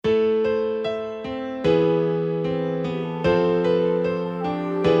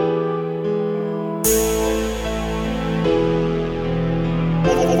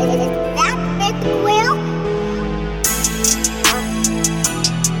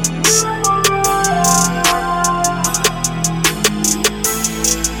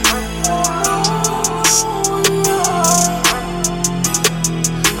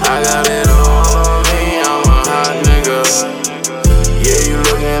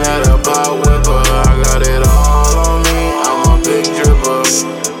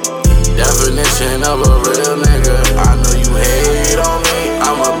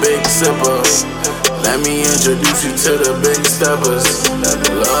to the big steppers.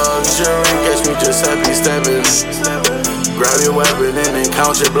 Luxury, catch me just happy stepping. Grab your weapon and then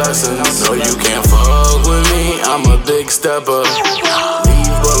count your blessings. No, you can't fuck with me, I'm a big stepper.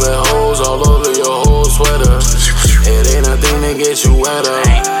 Leave bullet holes all over your whole sweater. It ain't a thing to get you wetter.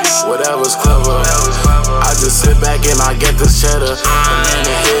 Whatever's clever, I just sit back and I get this cheddar. And then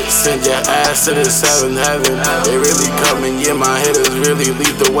it hits, send your ass to the seventh heaven. They really coming, yeah, my hitters really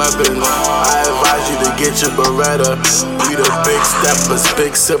lethal weapons. I advise you to get your Beretta. We the big steppers,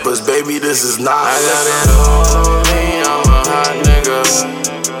 big sippers, baby, this is not. I got it all on me, I'm a hot nigga.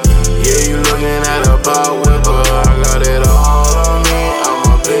 Yeah, you looking at a power whipper. I got it all on me, I'm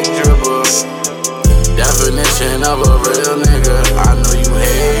a big dripper. Definition of a real nigga. I know you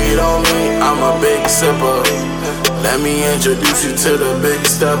hate on me, I'm a big sipper. Let me introduce you to the big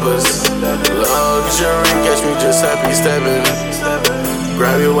steppers. Luxury, catch me just happy stepping.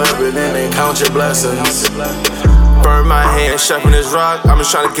 Grab your weapon and then count your blessings. Burn my hand, sharpen this rock. I'm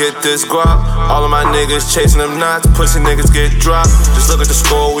just tryna get this guap. All of my niggas chasing them knots. Pussy niggas get dropped. Just look at the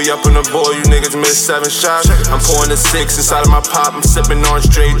score, we up on the board. You niggas missed 7 shots. I'm pouring the 6 inside of my pop. I'm sipping on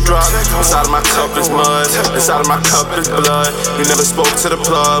straight drop. Inside of my cup is mud. Inside of my cup is blood. You never spoke to the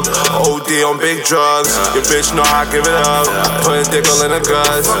plug. OD on big drugs. Your bitch know I give it up. Putting dick all in the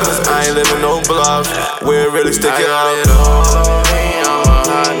guts. I ain't living no bluff. We're really sticking up. I got it all on me, I'm a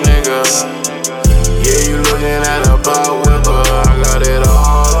hot nigga. Yeah, you looking at a power whipper. I got it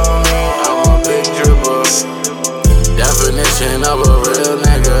all on me, I'm a big dripper. Definition of a real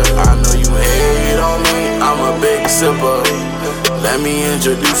nigga. I know you hate on me, I'm a big sipper. Let me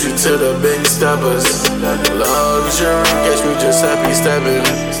introduce you to the big steppers. Luxury, catch me just happy stepping.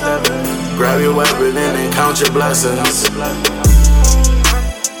 Grab your weapon and then count your blessings.